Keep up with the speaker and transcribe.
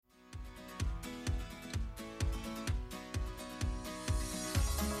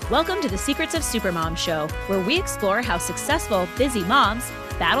Welcome to the Secrets of Supermom show, where we explore how successful, busy moms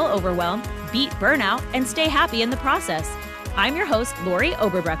battle overwhelm, beat burnout, and stay happy in the process. I'm your host, Lori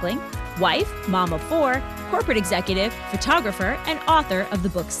Oberbreckling, wife, mom of four, corporate executive, photographer, and author of the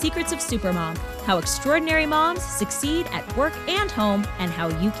book Secrets of Supermom, How Extraordinary Moms Succeed at Work and Home, and How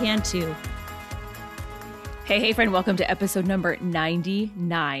You Can Too. Hey, friend, welcome to episode number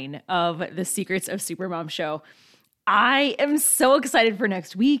 99 of the Secrets of Supermom show. I am so excited for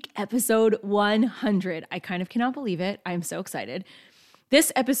next week, episode 100. I kind of cannot believe it. I'm so excited.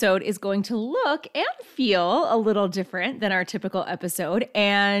 This episode is going to look and feel a little different than our typical episode,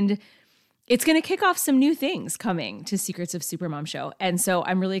 and it's going to kick off some new things coming to Secrets of Supermom show. And so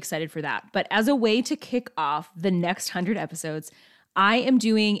I'm really excited for that. But as a way to kick off the next 100 episodes, I am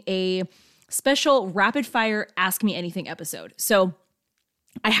doing a special rapid fire Ask Me Anything episode. So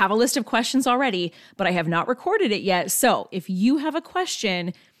I have a list of questions already, but I have not recorded it yet. So if you have a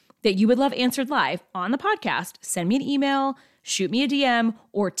question that you would love answered live on the podcast, send me an email, shoot me a DM,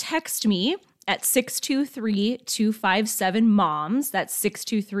 or text me at 623-257-MOMS. That's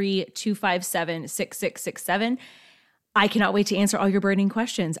 623-257-6667. I cannot wait to answer all your burning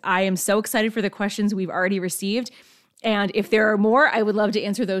questions. I am so excited for the questions we've already received. And if there are more, I would love to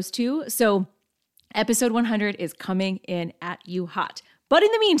answer those too. So episode 100 is coming in at you hot. But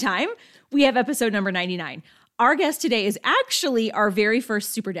in the meantime, we have episode number 99. Our guest today is actually our very first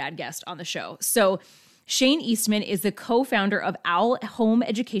Super Dad guest on the show. So Shane Eastman is the co-founder of OWL Home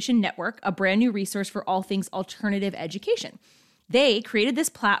Education Network, a brand new resource for all things alternative education. They created this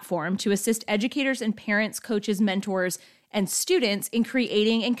platform to assist educators and parents, coaches, mentors, and students in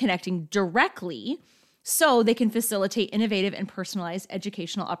creating and connecting directly so they can facilitate innovative and personalized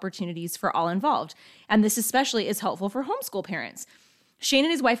educational opportunities for all involved. And this especially is helpful for homeschool parents. Shane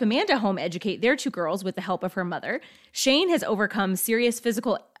and his wife Amanda home educate their two girls with the help of her mother. Shane has overcome serious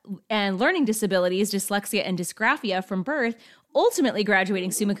physical and learning disabilities, dyslexia, and dysgraphia from birth, ultimately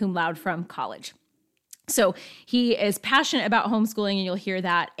graduating summa cum laude from college. So he is passionate about homeschooling, and you'll hear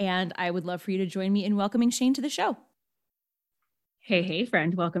that. And I would love for you to join me in welcoming Shane to the show. Hey,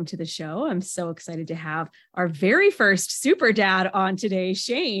 friend, welcome to the show. I'm so excited to have our very first super dad on today,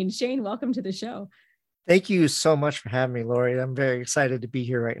 Shane. Shane, welcome to the show. Thank you so much for having me, Lori. I'm very excited to be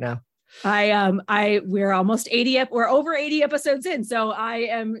here right now. We're almost 80 we're over 80 episodes in. So I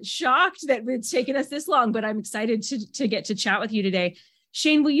am shocked that it's taken us this long, but I'm excited to get to chat with you today.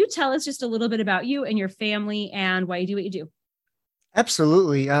 Shane, will you tell us just a little bit about you and your family and why you do what you do?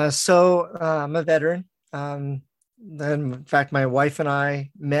 Absolutely. So I'm a veteran. In fact, my wife and I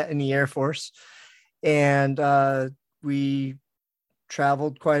met in the Air Force, and we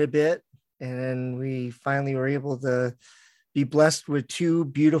traveled quite a bit. And then we finally were able to be blessed with two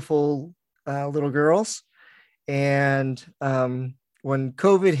beautiful little girls. And when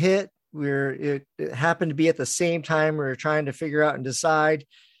COVID hit, it happened to be at the same time we were trying to figure out and decide,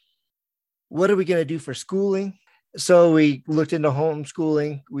 what are we going to do for schooling? So we looked into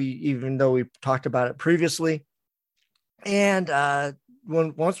homeschooling, even though we talked about it previously. And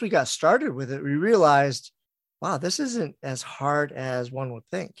once we got started with it, we realized, wow, this isn't as hard as one would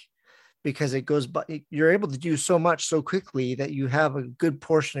think, because it goes, but you're able to do so much so quickly that you have a good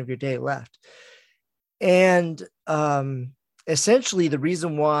portion of your day left. And essentially the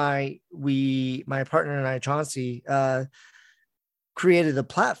reason why my partner and I, Chauncey, created the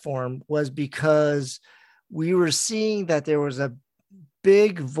platform was because we were seeing that there was a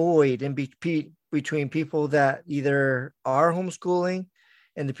big void in between people that either are homeschooling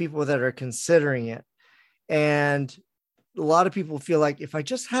and the people that are considering it. And a lot of people feel like if I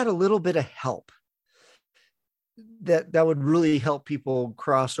just had a little bit of help, that would really help people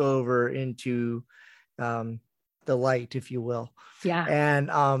cross over into the light, if you will. Yeah.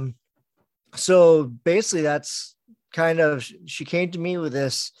 And so basically that's kind of, she came to me with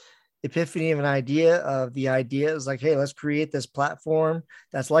this epiphany of an idea of the idea is like, hey, let's create this platform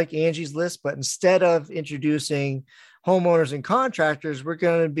that's like Angie's List, but instead of introducing homeowners and contractors, we're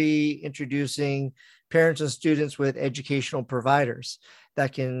going to be introducing parents and students with educational providers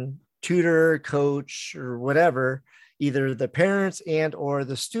that can tutor, coach, or whatever, either the parents and or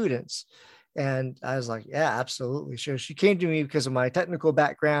the students. And I was like, yeah, absolutely. So she came to me because of my technical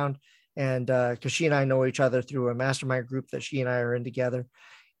background, and because she and I know each other through a mastermind group that she and I are in together.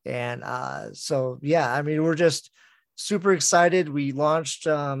 And so, yeah, I mean, we're just super excited. We launched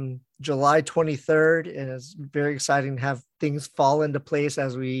July 23rd, and it's very exciting to have things fall into place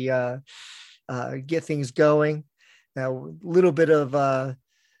as we get things going. Now, a little bit of,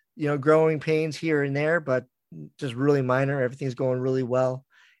 growing pains here and there, but just really minor. Everything's going really well,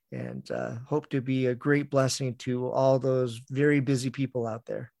 and hope to be a great blessing to all those very busy people out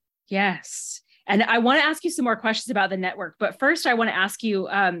there. Yes. And I want to ask you some more questions about the network. But first, I want to ask you,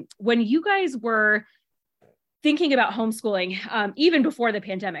 when you guys were thinking about homeschooling, even before the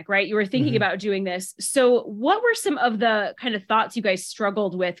pandemic, right? You were thinking about doing this. So what were some of the kind of thoughts you guys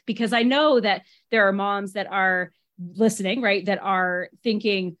struggled with? Because I know that there are moms that are listening, right? That are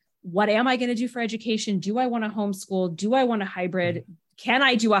thinking, what am I going to do for education? Do I want to homeschool? Do I want a hybrid? Can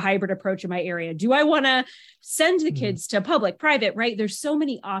I do a hybrid approach in my area? Do I want to send the kids to public, private, right? There's so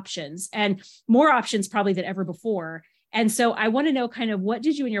many options, and more options probably than ever before. And so I want to know kind of, what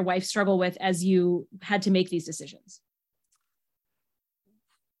did you and your wife struggle with as you had to make these decisions?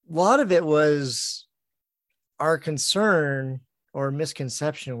 A lot of it was our concern or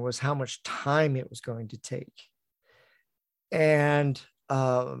misconception was how much time it was going to take. And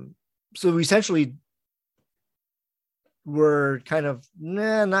so we essentially were kind of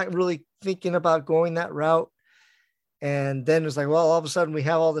not really thinking about going that route. And then it's like, well, all of a sudden we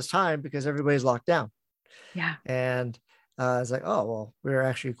have all this time because everybody's locked down. Yeah. And it's like, oh, well, we were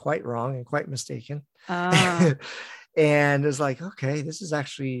actually quite wrong and quite mistaken. And it's like, okay, this is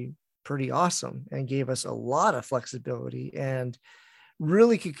actually pretty awesome, and gave us a lot of flexibility and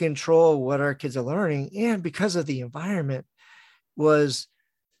really could control what our kids are learning. And because of the environment,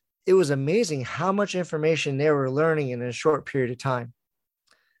 it was amazing how much information they were learning in a short period of time.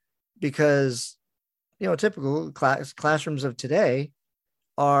 Because, typical classrooms of today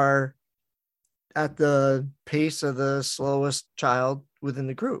are at the pace of the slowest child within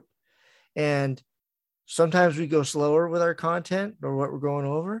the group. And sometimes we go slower with our content or what we're going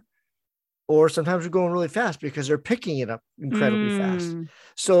over, or sometimes we're going really fast because they're picking it up incredibly fast.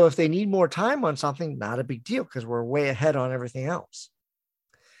 So if they need more time on something, not a big deal because we're way ahead on everything else.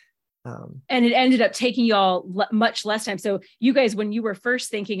 And it ended up taking y'all much less time. So you guys, when you were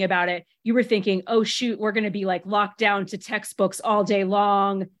first thinking about it, you were thinking, oh, shoot, we're going to be like locked down to textbooks all day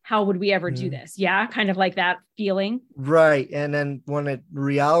long. How would we ever do this? Yeah. Kind of like that feeling. Right. And then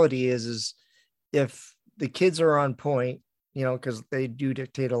reality is if the kids are on point, because they do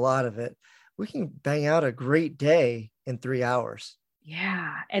dictate a lot of it, we can bang out a great day in 3 hours.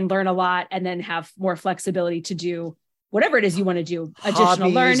 Yeah. And learn a lot, and then have more flexibility to do whatever it is you want to do,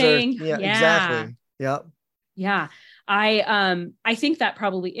 additional learning. Exactly. Yep. Yeah. I think that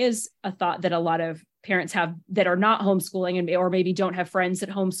probably is a thought that a lot of parents have that are not homeschooling or maybe don't have friends that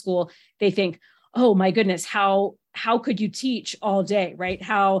homeschool. They think, oh my goodness, how could you teach all day, right?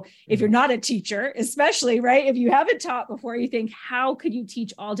 If you're not a teacher, especially, right? If you haven't taught before, you think, how could you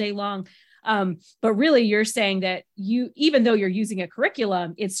teach all day long? But really you're saying that even though you're using a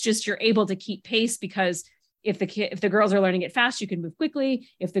curriculum, it's just, you're able to keep pace, because if the girls are learning it fast, you can move quickly.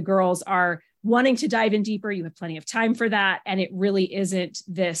 If the girls are wanting to dive in deeper, you have plenty of time for that. And it really isn't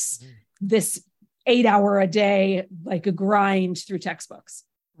this 8 hour a day, like a grind through textbooks.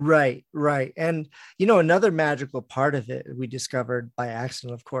 Right. And, another magical part of it we discovered by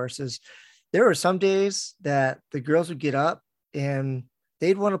accident, of course, is there were some days that the girls would get up and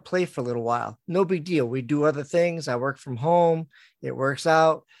they'd want to play for a little while. No big deal. We do other things. I work from home. It works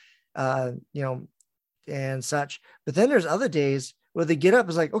out, and such. But then there's other days where they get up,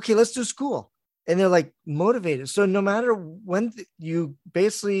 it's like, okay, let's do school. And they're like motivated. So no matter when you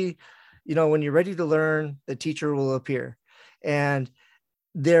basically, when you're ready to learn, the teacher will appear, and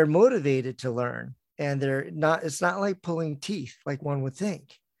they're motivated to learn, and it's not like pulling teeth like one would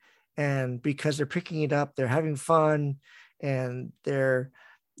think. And because they're picking it up, they're having fun, and they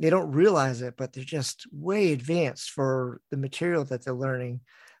don't realize it, but they're just way advanced for the material that they're learning.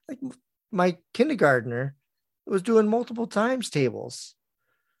 Like my kindergartner was doing multiple times tables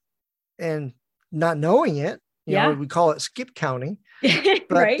and not knowing it. We call it skip counting, but,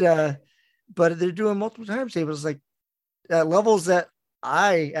 right. But they're doing multiple times tables, like at levels that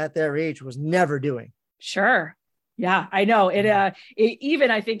I, at their age, was never doing. Sure. Yeah, I know it.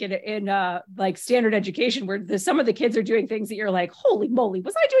 Even I think in like standard education, where some of the kids are doing things that you're like, holy moly,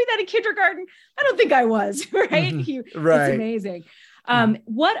 was I doing that in kindergarten? I don't think I was. Right. Right. It's amazing.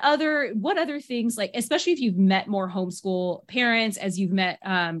 What other things, like, especially if you've met more homeschool parents, as you've met,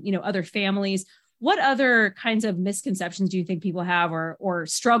 other families, what other kinds of misconceptions do you think people have, or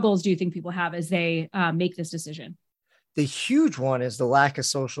struggles do you think people have as they make this decision? The huge one is the lack of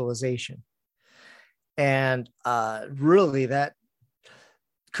socialization. And really, that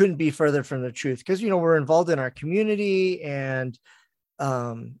couldn't be further from the truth, because, we're involved in our community and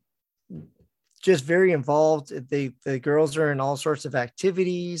just very involved. The girls are in all sorts of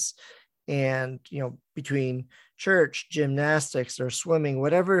activities, and, between church, gymnastics, or swimming,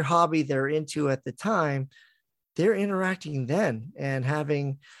 whatever hobby they're into at the time, they're interacting then and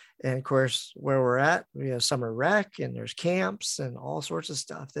having And of course, where we're at, we have summer rec and there's camps and all sorts of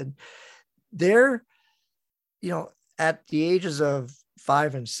stuff. And they're, at the ages of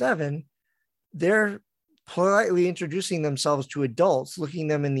 5 and 7, they're politely introducing themselves to adults, looking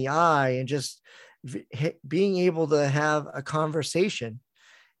them in the eye, and just being able to have a conversation.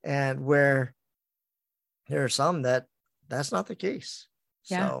 And where there are some that's not the case.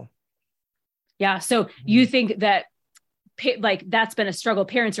 Yeah. So, yeah. So you think that like that's been a struggle.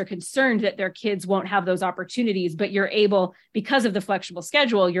 Parents are concerned that their kids won't have those opportunities, but you're able, because of the flexible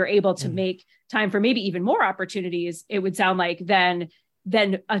schedule, you're able to make time for maybe even more opportunities. It would sound like than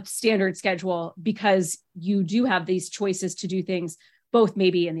a standard schedule, because you do have these choices to do things both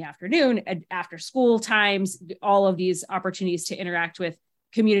maybe in the afternoon and after school times, all of these opportunities to interact with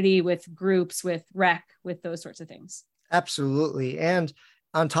community, with groups, with rec, with those sorts of things. Absolutely. And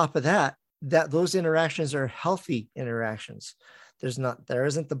on top of that, those interactions are healthy interactions. There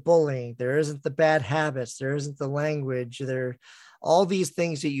isn't the bullying, there isn't the bad habits, there isn't the language, there all these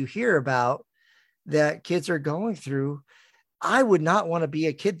things that you hear about that kids are going through. I would not want to be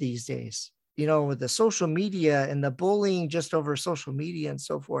a kid these days, with the social media and the bullying just over social media and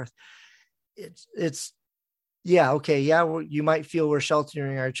so forth. It's yeah, okay, yeah, you might feel we're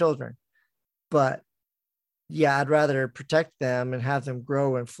sheltering our children, but yeah, I'd rather protect them and have them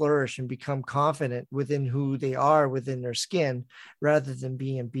grow and flourish and become confident within who they are within their skin, rather than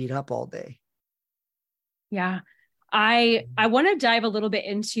being beat up all day. Yeah. I want to dive a little bit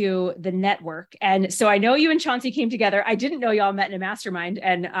into the network. And so I know you and Chauncey came together. I didn't know y'all met in a mastermind,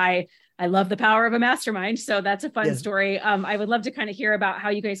 and I love the power of a mastermind. So that's a fun story. I would love to kind of hear about how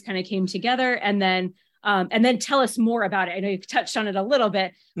you guys kind of came together, and then tell us more about it. I know you touched on it a little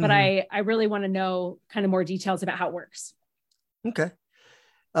bit, but I really want to know kind of more details about how it works. Okay.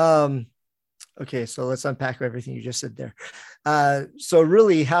 Okay, so let's unpack everything you just said there. So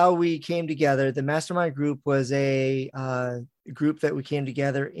really how we came together, the mastermind group was a group that we came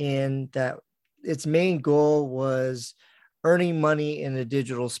together in, that its main goal was earning money in the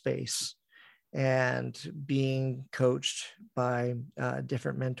digital space and being coached by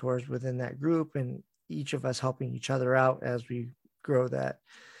different mentors within that group, and each of us helping each other out as we grow that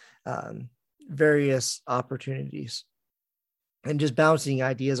various opportunities, and just bouncing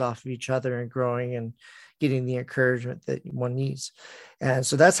ideas off of each other and growing and getting the encouragement that one needs. And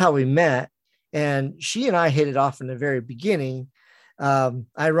so that's how we met. And she and I hit it off in the very beginning,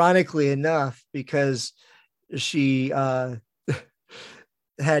 ironically enough, because she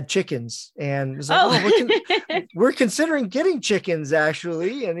had chickens and was like, we're considering getting chickens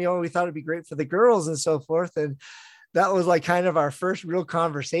actually. And, we thought it'd be great for the girls and so forth. And that was like kind of our first real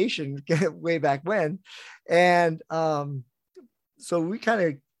conversation way back when. And, so we kind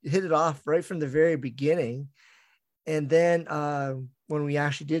of hit it off right from the very beginning. And then when we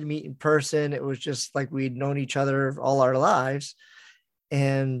actually did meet in person, it was just like we'd known each other all our lives.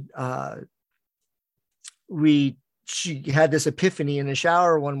 And she had this epiphany in the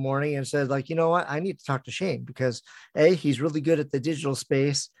shower one morning and said, like, you know what, I need to talk to Shane, because A, he's really good at the digital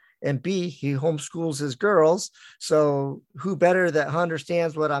space, and B, he homeschools his girls. So who better that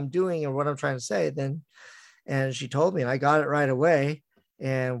understands what I'm doing and what I'm trying to say than. And she told me, and I got it right away,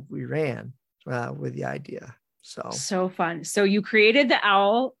 and we ran with the idea. So fun. So you created the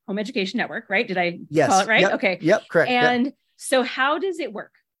OWL Home Education Network, right? Did I call it right? Yep. Okay. Yep. Correct. And so how does it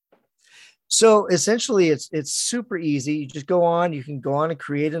work? So essentially it's super easy. You just go on, you can go on and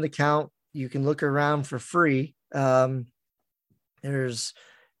create an account. You can look around for free. There's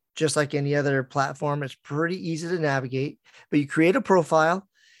just like any other platform. It's pretty easy to navigate, but you create a profile.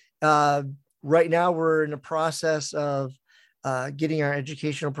 Right now, we're in the process of getting our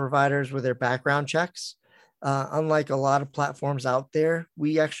educational providers with their background checks. Unlike a lot of platforms out there,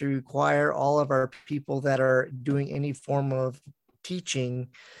 we actually require all of our people that are doing any form of teaching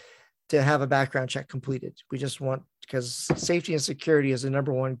to have a background check completed. We just want, because safety and security is the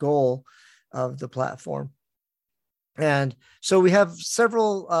number one goal of the platform. And so we have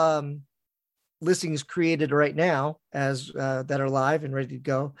several listings created right now as that are live and ready to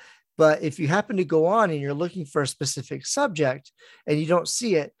go. But if you happen to go on and you're looking for a specific subject and you don't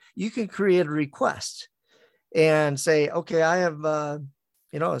see it, you can create a request and say, okay, I have, a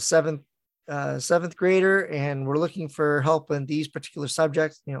seventh grader, and we're looking for help in these particular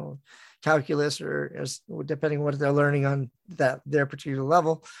subjects, calculus, or depending on what they're learning on their particular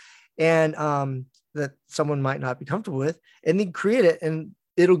level, and that someone might not be comfortable with, and then create it, and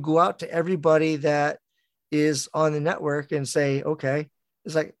it'll go out to everybody that is on the network and say, okay,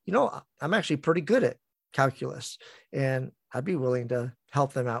 it's like, I'm actually pretty good at calculus, and I'd be willing to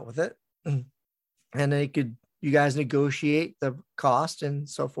help them out with it. And they could you guys negotiate the cost and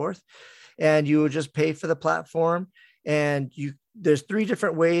so forth, and you will just pay for the platform. And there's 3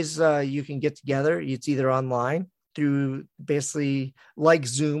 different ways you can get together. It's either online through basically like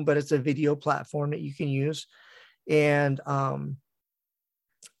Zoom, but it's a video platform that you can use. And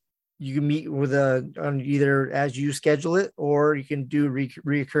you can meet with on either as you schedule it, or you can do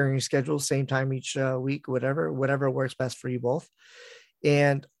reoccurring schedules, same time each week, whatever works best for you both.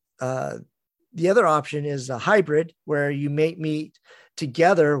 And the other option is a hybrid, where you may meet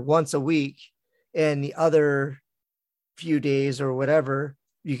together once a week, and the other few days or whatever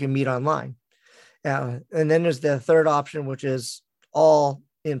you can meet online. And then there's the third option, which is all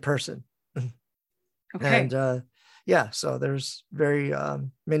in person. Okay. And so there's very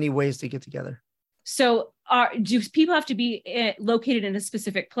many ways to get together. So do people have to be located in a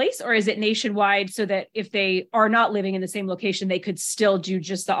specific place, or is it nationwide, so that if they are not living in the same location, they could still do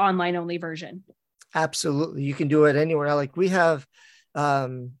just the online only version? Absolutely. You can do it anywhere. Like we have,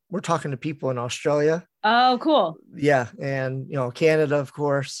 we're talking to people in Australia. Oh, cool. Yeah. And, Canada, of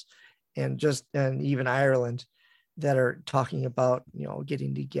course, and even Ireland, that are talking about,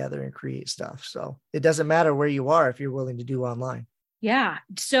 getting together and create stuff. So it doesn't matter where you are if you're willing to do online. Yeah.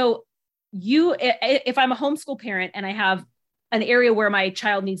 So if I'm a homeschool parent and I have an area where my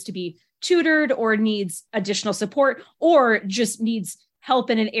child needs to be tutored or needs additional support, or just needs help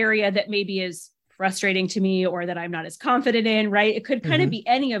in an area that maybe is frustrating to me or that I'm not as confident in, right? It could kind of be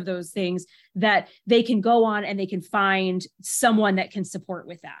any of those things that they can go on and they can find someone that can support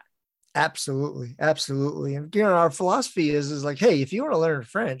with that. Absolutely. Absolutely. And, our philosophy is like, hey, if you want to learn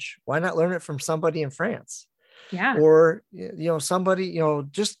French, why not learn it from somebody in France? Yeah. Or, somebody,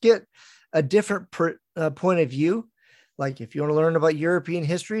 just get a different point of view. Like if you want to learn about European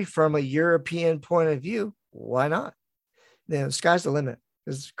history from a European point of view, why not? The sky's the limit,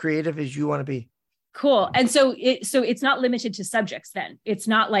 as creative as you want to be. Cool. And so it's not limited to subjects then. It's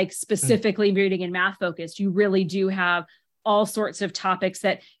not like specifically reading and math focused. You really do have all sorts of topics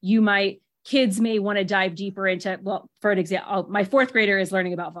that kids may want to dive deeper into. Well, for an example, my 4th grader is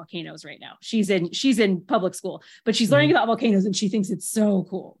learning about volcanoes right now. She's in public school, but she's learning about volcanoes and she thinks it's so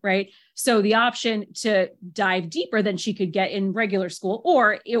cool. Right. So the option to dive deeper than she could get in regular school,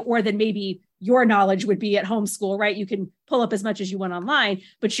 or then maybe your knowledge would be at homeschool, right? You can pull up as much as you want online,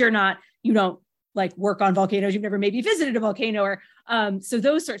 but you don't like work on volcanoes. You've never maybe visited a volcano, or so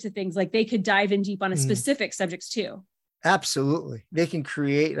those sorts of things, like they could dive in deep on a specific subjects too. Absolutely. They can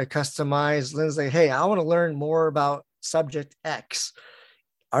create a customized lens. Like, hey, I want to learn more about subject X.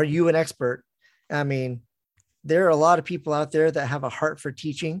 Are you an expert? I mean, there are a lot of people out there that have a heart for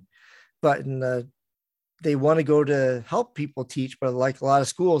teaching, but they want to go to help people teach. But like a lot of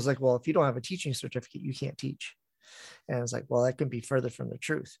schools, like, well, if you don't have a teaching certificate, you can't teach. And it's like, well, that can be further from the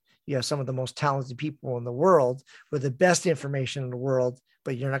truth. You have some of the most talented people in the world with the best information in the world,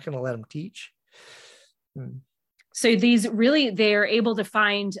 but you're not going to let them teach. So they're able to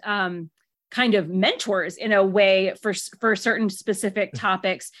find kind of mentors in a way for certain specific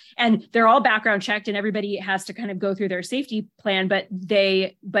topics, and they're all background checked, and everybody has to kind of go through their safety plan, but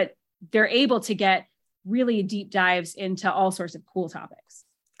they're able to get really deep dives into all sorts of cool topics.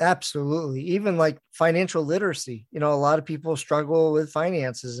 Absolutely. Even like financial literacy, a lot of people struggle with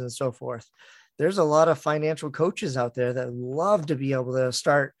finances and so forth. There's a lot of financial coaches out there that love to be able to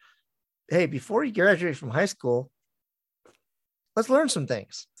start, hey, before you graduate from high school, let's learn some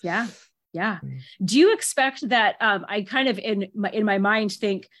things. Yeah. Yeah. Do you expect that I kind of in my mind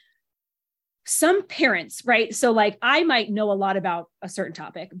think some parents, right? So like I might know a lot about a certain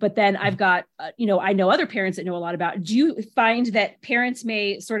topic, but then I've got, I know other parents that know a lot about. Do you find that parents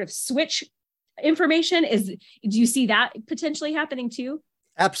may sort of switch information? Do you see that potentially happening too?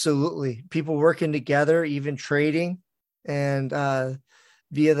 Absolutely. People working together, even trading, and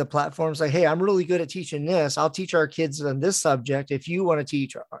via the platforms, like, hey, I'm really good at teaching this. I'll teach our kids on this subject. If you want to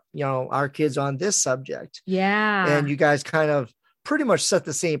teach, our kids on this subject. Yeah. And you guys kind of pretty much set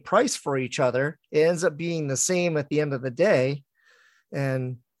the same price for each other. It ends up being the same at the end of the day,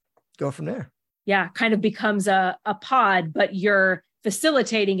 and go from there. Yeah. Kind of becomes a pod, but you're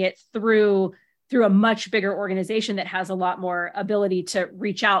facilitating it through a much bigger organization that has a lot more ability to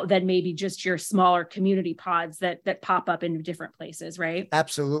reach out than maybe just your smaller community pods that pop up in different places, right?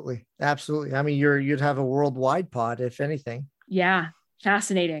 Absolutely. Absolutely. I mean, you'd have a worldwide pod, if anything. Yeah.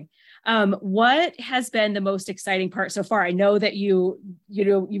 Fascinating. What has been the most exciting part so far? I know that you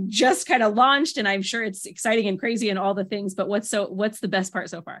just kind of launched, and I'm sure it's exciting and crazy and all the things, but what's the best part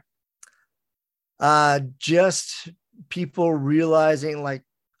so far? Just people realizing, like,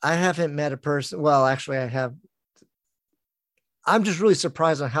 I haven't met a person. Well, actually I have. I'm just really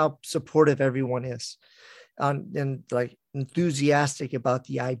surprised on how supportive everyone is. and like enthusiastic about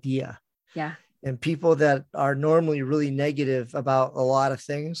the idea. Yeah. And people that are normally really negative about a lot of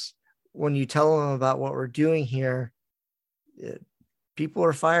things, when you tell them about what we're doing here, people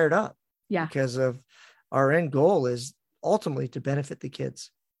are fired up. Yeah. Because of our end goal is ultimately to benefit the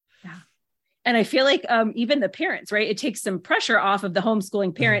kids. Yeah. And I feel like even the parents, right? It takes some pressure off of the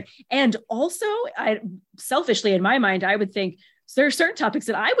homeschooling parent. And also, selfishly, in my mind, I would think, so there are certain topics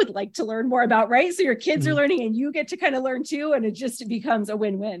that I would like to learn more about, right? So your kids are learning and you get to kind of learn too. And it becomes a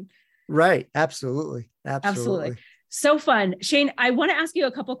win-win. Right. Absolutely. So fun. Shane, I want to ask you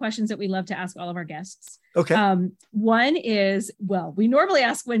a couple of questions that we love to ask all of our guests. Okay. One is, well, we normally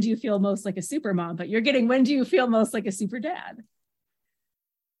ask, when do you feel most like a super mom? But you're getting, when do you feel most like a super dad?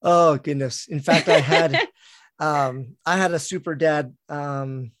 Oh, goodness. In fact, I had a super dad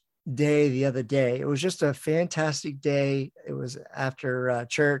day the other day. It was just a fantastic day. It was after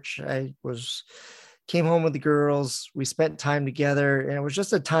church. Came home with the girls. We spent time together, and it was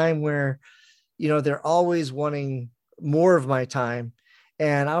just a time where, they're always wanting more of my time.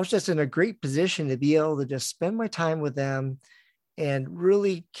 And I was just in a great position to be able to just spend my time with them and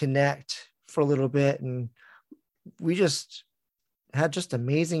really connect for a little bit. And we just had just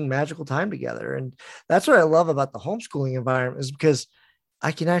amazing, magical time together. And that's what I love about the homeschooling environment, is because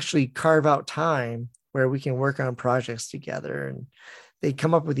I can actually carve out time where we can work on projects together, and they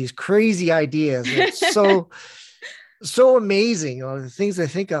come up with these crazy ideas. It's so amazing. The things I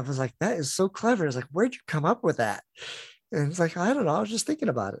think of is like, that is so clever. It's like, where'd you come up with that? And it's like, I don't know. I was just thinking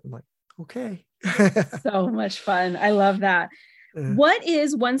about it. I'm like, okay. So much fun. I love that. What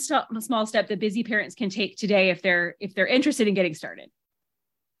is one small step that busy parents can take today if they're interested in getting started?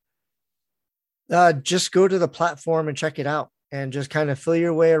 Just go to the platform and check it out, and just kind of feel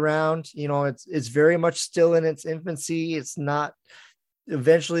your way around. It's very much still in its infancy. It's not.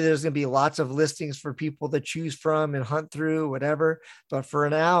 Eventually, there's going to be lots of listings for people to choose from and hunt through, whatever. But for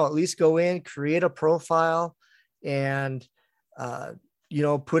now, at least go in, create a profile, and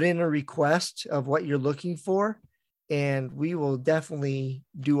put in a request of what you're looking for. And we will definitely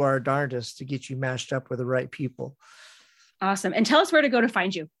do our darndest to get you matched up with the right people. Awesome. And tell us where to go to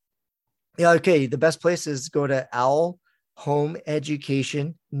find you. Yeah. Okay. The best place is go to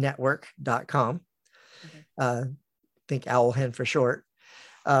owlhomeeducationnetwork.com. Think Owl Hen for short.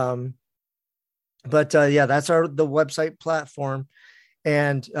 But that's the website platform.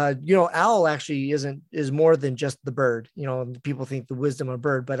 And, owl actually is more than just the bird. People think the wisdom of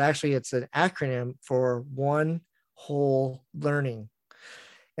bird, but actually it's an acronym for one whole learning.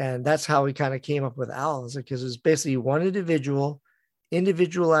 And that's how we kind of came up with OWL, because it's basically one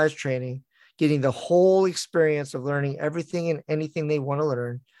individualized training, getting the whole experience of learning everything and anything they want to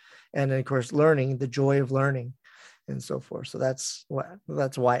learn. And then, of course, learning, the joy of learning, and so forth. So that's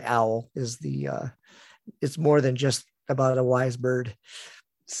why OWL is it's more than just about a wise bird.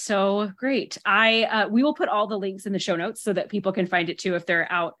 So great. We will put all the links in the show notes so that people can find it too, if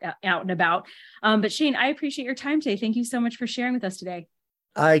they're out and about. But Shane, I appreciate your time today. Thank you so much for sharing with us today.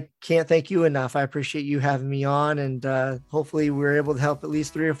 I can't thank you enough. I appreciate you having me on, and hopefully we're able to help at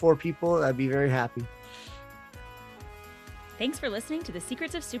least 3 or 4 people. I'd be very happy. Thanks for listening to the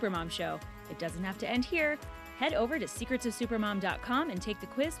Secrets of Supermom show. It doesn't have to end here. Head over to secretsofsupermom.com and take the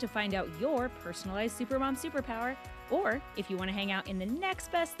quiz to find out your personalized supermom superpower. Or if you want to hang out in the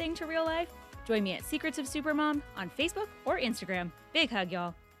next best thing to real life, join me at Secrets of Supermom on Facebook or Instagram. Big hug,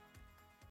 y'all.